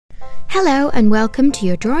Hello and welcome to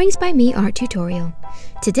your Drawings by Me art tutorial.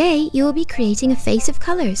 Today you will be creating a face of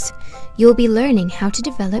colours. You will be learning how to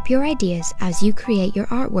develop your ideas as you create your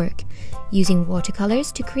artwork, using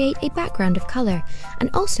watercolours to create a background of colour and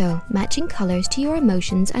also matching colours to your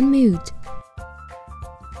emotions and mood.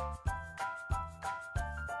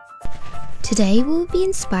 Today we will be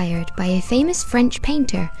inspired by a famous French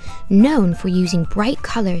painter known for using bright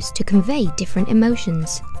colours to convey different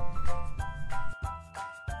emotions.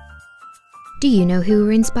 Do you know who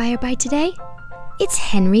we're inspired by today? It's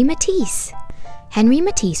Henri Matisse. Henri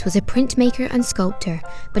Matisse was a printmaker and sculptor,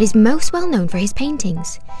 but is most well known for his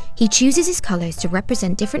paintings. He chooses his colours to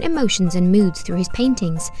represent different emotions and moods through his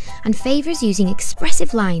paintings, and favours using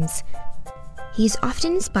expressive lines. He is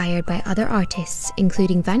often inspired by other artists,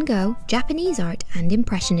 including Van Gogh, Japanese art, and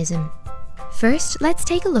Impressionism. First, let's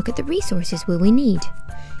take a look at the resources we will need.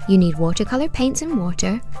 You need watercolour paints and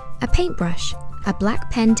water, a paintbrush, a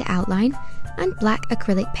black pen to outline, and black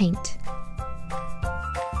acrylic paint.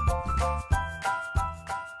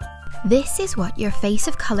 This is what your face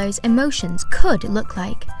of colours emotions could look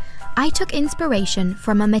like. I took inspiration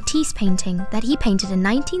from a Matisse painting that he painted in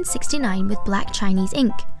 1969 with black Chinese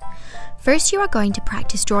ink. First, you are going to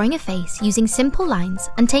practice drawing a face using simple lines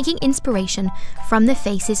and taking inspiration from the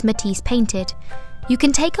faces Matisse painted. You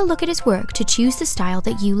can take a look at his work to choose the style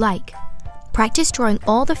that you like. Practice drawing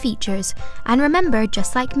all the features, and remember,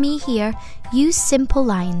 just like me here, use simple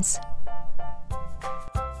lines.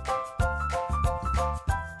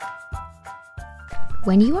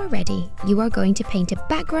 When you are ready, you are going to paint a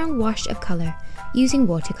background wash of colour using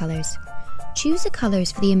watercolours. Choose the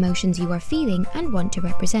colours for the emotions you are feeling and want to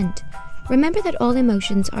represent. Remember that all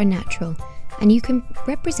emotions are natural, and you can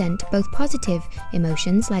represent both positive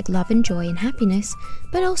emotions like love and joy and happiness,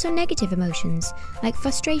 but also negative emotions like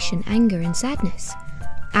frustration, anger and sadness.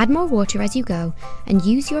 Add more water as you go and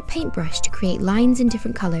use your paintbrush to create lines in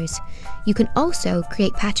different colours. You can also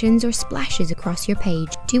create patterns or splashes across your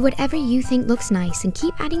page. Do whatever you think looks nice and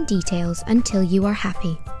keep adding details until you are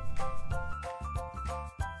happy.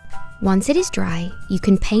 Once it is dry, you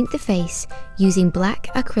can paint the face using black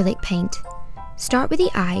acrylic paint. Start with the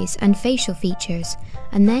eyes and facial features,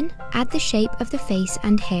 and then add the shape of the face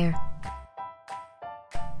and hair.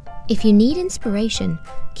 If you need inspiration,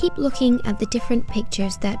 keep looking at the different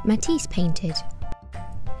pictures that Matisse painted.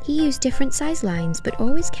 He used different size lines but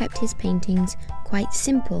always kept his paintings quite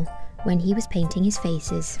simple when he was painting his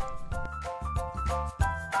faces.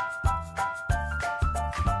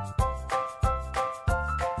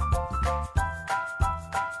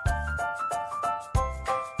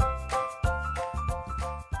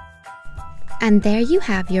 And there you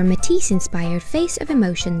have your Matisse-inspired face of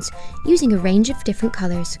emotions using a range of different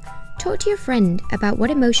colours. Talk to your friend about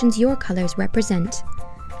what emotions your colours represent.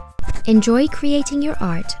 Enjoy creating your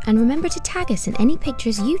art and remember to tag us in any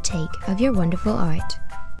pictures you take of your wonderful art.